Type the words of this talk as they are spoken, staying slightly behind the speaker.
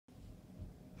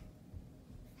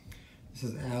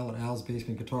This is Al at Al's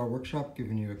Basement Guitar Workshop,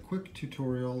 giving you a quick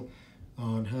tutorial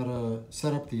on how to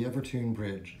set up the Evertune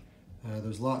bridge.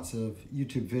 There's lots of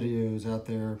YouTube videos out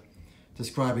there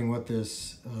describing what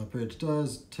this bridge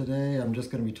does. Today I'm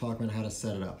just going to be talking about how to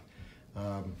set it up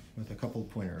with a couple of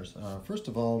pointers. First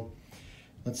of all,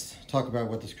 let's talk about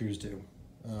what the screws do.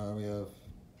 We have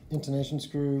intonation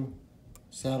screw,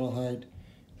 saddle height,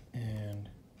 and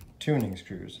tuning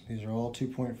screws. These are all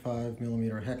 2.5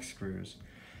 millimeter hex screws.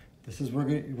 This is where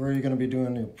you're going to be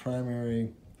doing your primary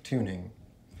tuning.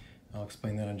 I'll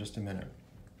explain that in just a minute.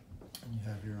 And you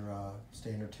have your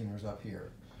standard tuners up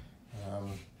here.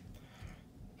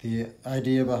 The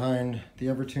idea behind the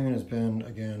Evertune has been,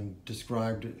 again,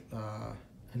 described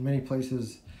in many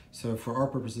places. So for our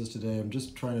purposes today, I'm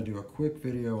just trying to do a quick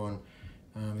video on,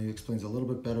 maybe explains a little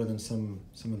bit better than some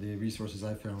of the resources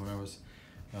I found when I was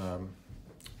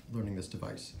learning this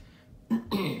device.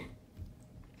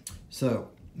 So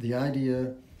the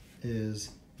idea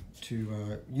is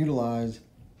to utilize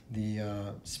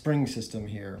the spring system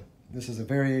here. This is a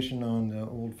variation on the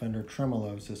old Fender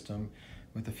tremolo system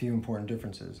with a few important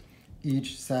differences.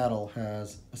 Each saddle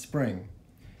has a spring,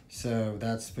 so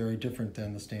that's very different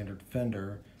than the standard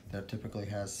Fender that typically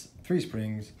has 3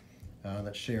 springs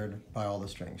that's shared by all the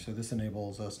strings. So this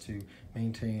enables us to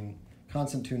maintain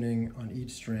constant tuning on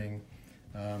each string,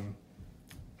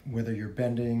 whether you're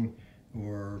bending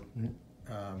or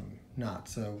not.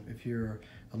 So if you're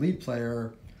a lead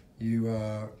player, you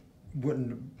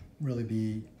wouldn't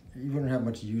have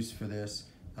much use for this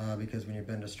because when you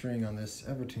bend a string on this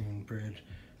Evertune bridge,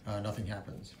 nothing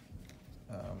happens.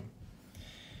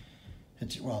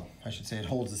 Well, I should say it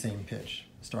holds the same pitch,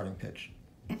 starting pitch.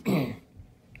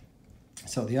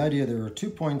 So the idea, there are 2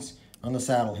 points on the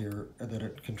saddle here that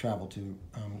it can travel to.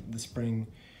 The spring,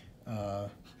 let's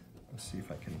see if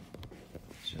I can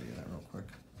show you that real quick.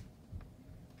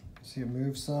 See it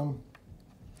move some?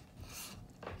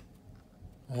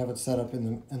 I have it set up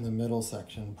in the middle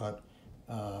section, but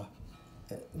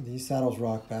these saddles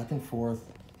rock back and forth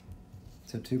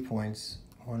to 2 points,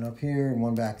 one up here and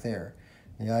one back there.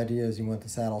 The idea is you want the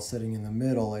saddle sitting in the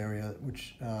middle area,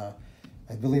 which I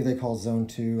believe they call zone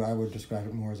 2. I would describe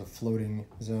it more as a floating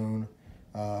zone,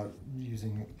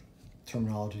 using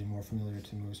terminology more familiar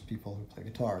to most people who play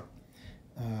guitar.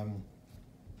 And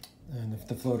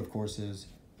the float, of course, is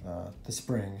the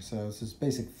spring. So this is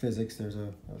basic physics. There's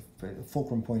a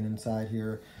fulcrum point inside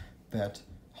here that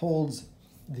holds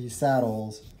the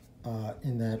saddles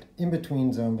in that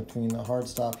in-between zone between the hard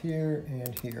stop here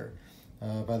and here.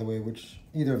 By the way, which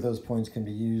either of those points can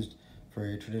be used for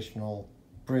a traditional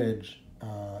bridge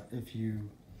if you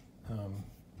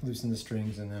loosen the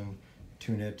strings and then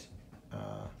tune it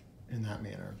in that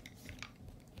manner.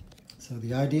 So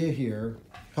the idea here,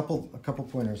 a couple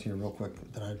pointers here real quick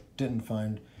that I didn't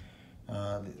find.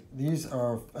 These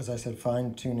are, as I said,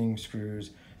 fine tuning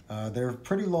screws. They're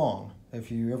pretty long.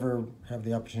 If you ever have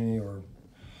the opportunity or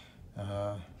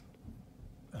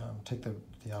take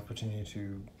the opportunity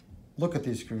to look at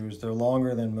these screws, they're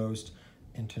longer than most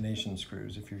intonation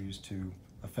screws if you're used to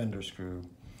a Fender screw,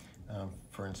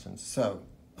 for instance. So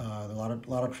a lot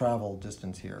of travel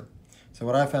distance here. So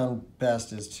what I found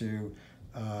best is to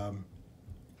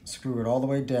screw it all the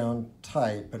way down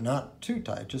tight, but not too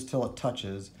tight, just till it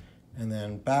touches, and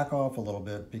then back off a little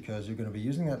bit because you're going to be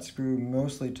using that screw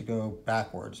mostly to go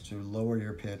backwards to lower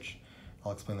your pitch.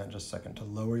 I'll explain that in just a second, to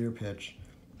lower your pitch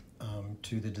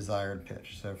to the desired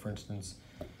pitch. So for instance,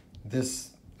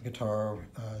 this guitar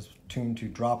is tuned to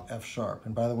drop F sharp,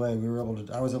 and by the way,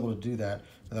 I was able to do that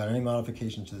without any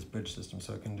modification to this bridge system,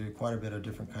 so it can do quite a bit of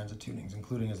different kinds of tunings,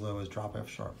 including as low as drop F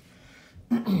sharp.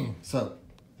 So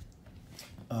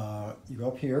you go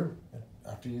up here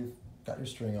after you've got your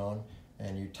string on,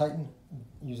 and you tighten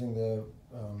using the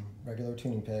regular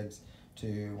tuning pegs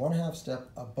to 1/2 step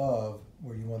above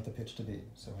where you want the pitch to be.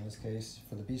 So in this case,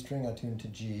 for the B string, I tuned to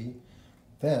G.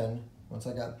 Then, once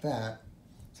I got that,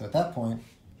 so at that point,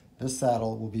 this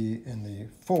saddle will be in the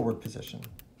forward position.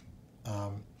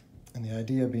 And the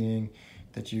idea being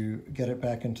that you get it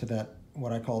back into that,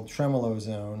 what I call tremolo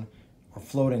zone, or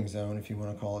floating zone, if you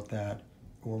want to call it that,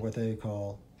 or what they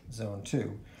call zone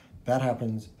 2. That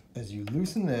happens as you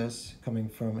loosen this, coming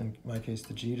from, in my case,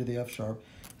 the G to the F sharp.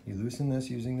 You loosen this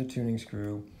using the tuning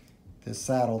screw. This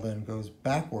saddle then goes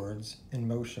backwards in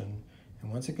motion,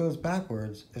 and once it goes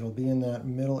backwards, it'll be in that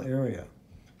middle area,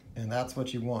 and that's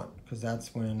what you want, because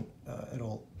that's when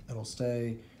it'll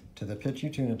stay to the pitch you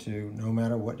tune it to, no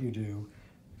matter what you do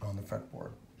on the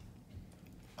fretboard.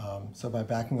 So by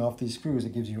backing off these screws,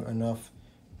 it gives you enough.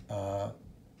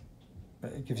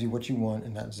 It gives you what you want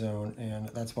in that zone, and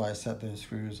that's why I set those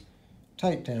screws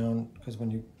tight down, because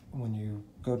when you when you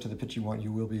go to the pitch you want,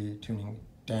 you will be tuning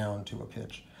down to a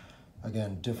pitch.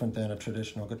 Again, different than a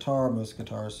traditional guitar. Most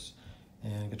guitarists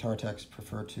and guitar techs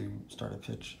prefer to start a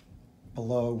pitch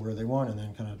below where they want and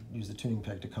then kind of use the tuning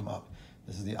peg to come up.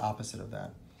 This is the opposite of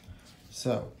that.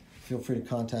 So feel free to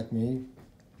contact me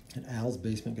at Al's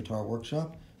Basement Guitar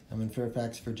Workshop. I'm in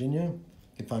Fairfax, Virginia. You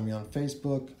can find me on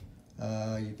Facebook.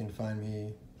 You can find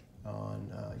me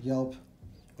on Yelp,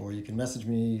 or you can message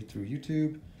me through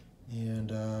YouTube,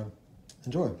 and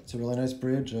enjoy. It's a really nice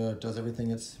bridge. Does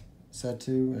everything it's said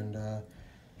to, and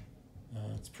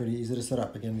it's pretty easy to set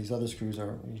up. Again, these other screws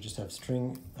are, you just have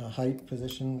string height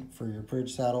position for your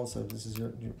bridge saddle. So this is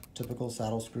your typical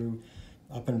saddle screw,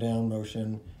 up and down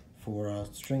motion for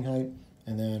string height,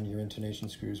 and then your intonation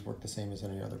screws work the same as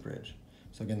any other bridge.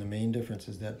 So again, the main difference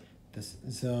is that this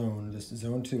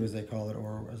zone 2 as they call it,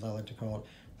 or as I like to call it,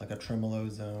 like a tremolo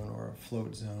zone or a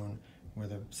float zone, where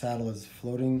the saddle is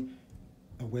floating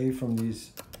away from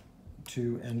these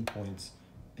two endpoints,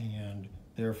 and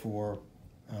therefore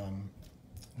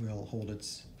will hold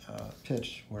its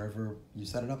pitch wherever you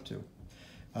set it up to.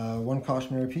 One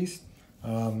cautionary piece,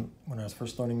 when I was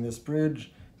first learning this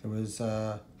bridge, it was,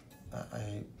 I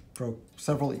broke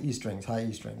several E strings, high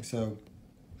E strings. So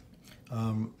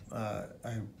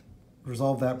I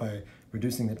resolved that by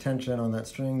reducing the tension on that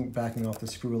string, backing off the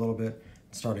screw a little bit,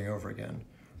 and starting over again.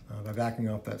 By backing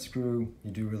off that screw,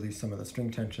 you do release some of the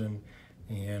string tension,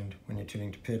 and when you're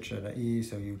tuning to pitch at an E,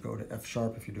 so you go to F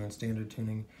sharp if you're doing standard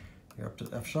tuning, you're up to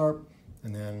F sharp,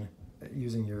 and then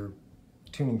using your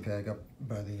tuning peg up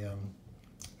by the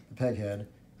peg head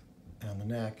and the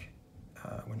neck,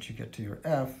 once you get to your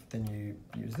F, then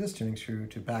you use this tuning screw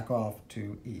to back off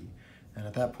to E. And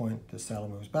at that point, the saddle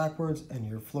moves backwards, and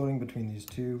you're floating between these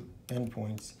two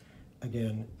endpoints,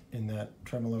 again, in that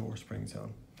tremolo or spring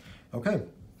zone. Okay,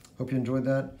 hope you enjoyed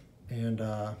that, and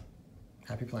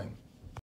happy playing.